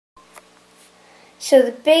So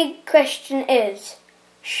the big question is,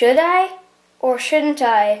 should I or shouldn't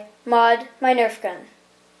I mod my Nerf gun?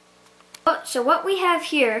 So what we have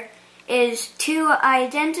here is two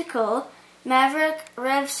identical Nerf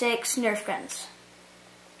REV-6 Nerf guns.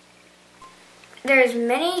 There's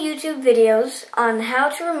many YouTube videos on how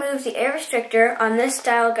to remove the air restrictor on this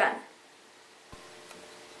style gun.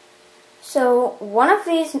 So one of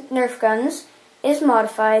these Nerf guns is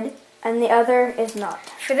modified and the other is not.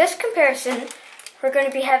 For this comparison, we're going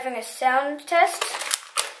to be having a sound test,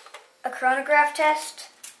 a chronograph test,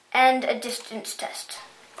 and a distance test.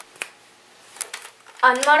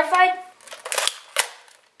 Unmodified,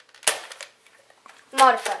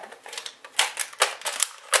 modified.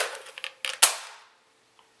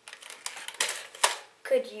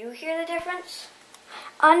 Could you hear the difference?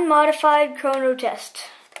 Unmodified chrono test.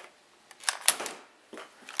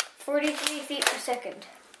 43 feet per second.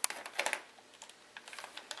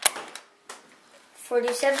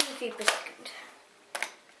 47 feet per second.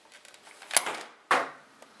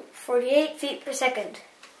 48 feet per second.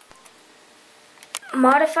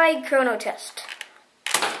 Modified chrono test.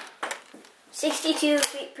 62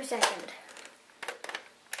 feet per second.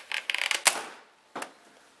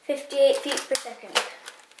 58 feet per second.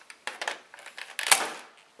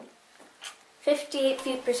 58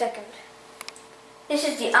 feet per second. This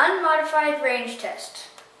is the unmodified range test.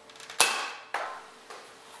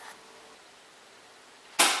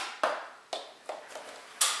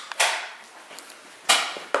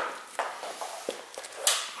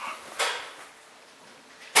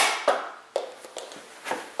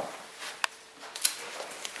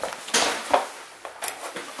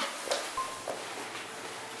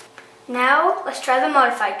 Now, let's try the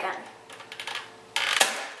modified gun.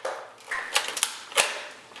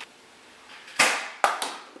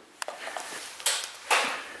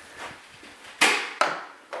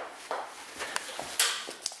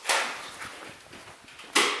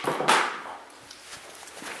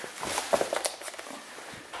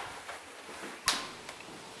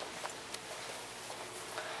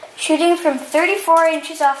 Shooting from 34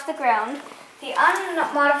 inches off the ground, the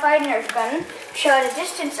unmodified Nerf gun shot a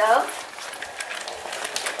distance of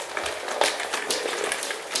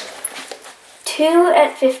 2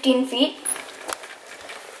 at 15 feet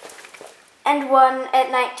and 1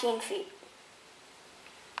 at 19 feet.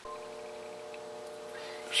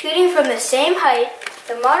 Shooting from the same height,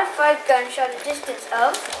 the modified gun shot a distance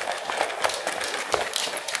of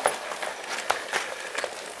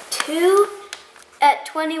 2 at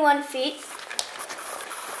 21 feet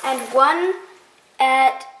and 1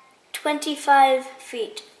 at 25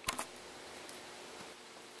 feet.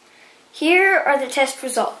 Here are the test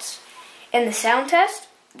results. In the sound test,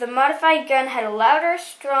 the modified gun had a louder,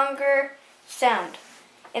 stronger sound.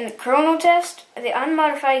 In the chrono test, the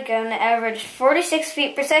unmodified gun averaged 46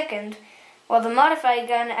 feet per second, while the modified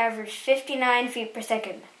gun averaged 59 feet per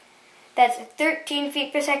second. That's a 13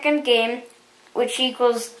 feet per second gain, which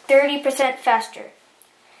equals 30% faster.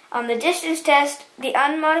 On the distance test, the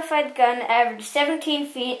unmodified gun averaged 17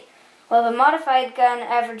 feet, while the modified gun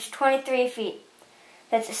averaged 23 feet.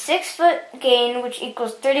 That's a 6-foot gain, which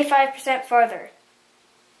equals 35% farther.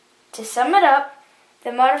 To sum it up,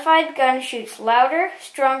 the modified gun shoots louder,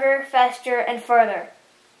 stronger, faster, and farther.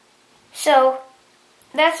 So,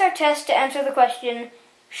 that's our test to answer the question,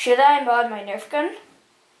 should I mod my Nerf gun?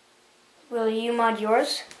 Will you mod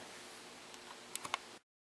yours?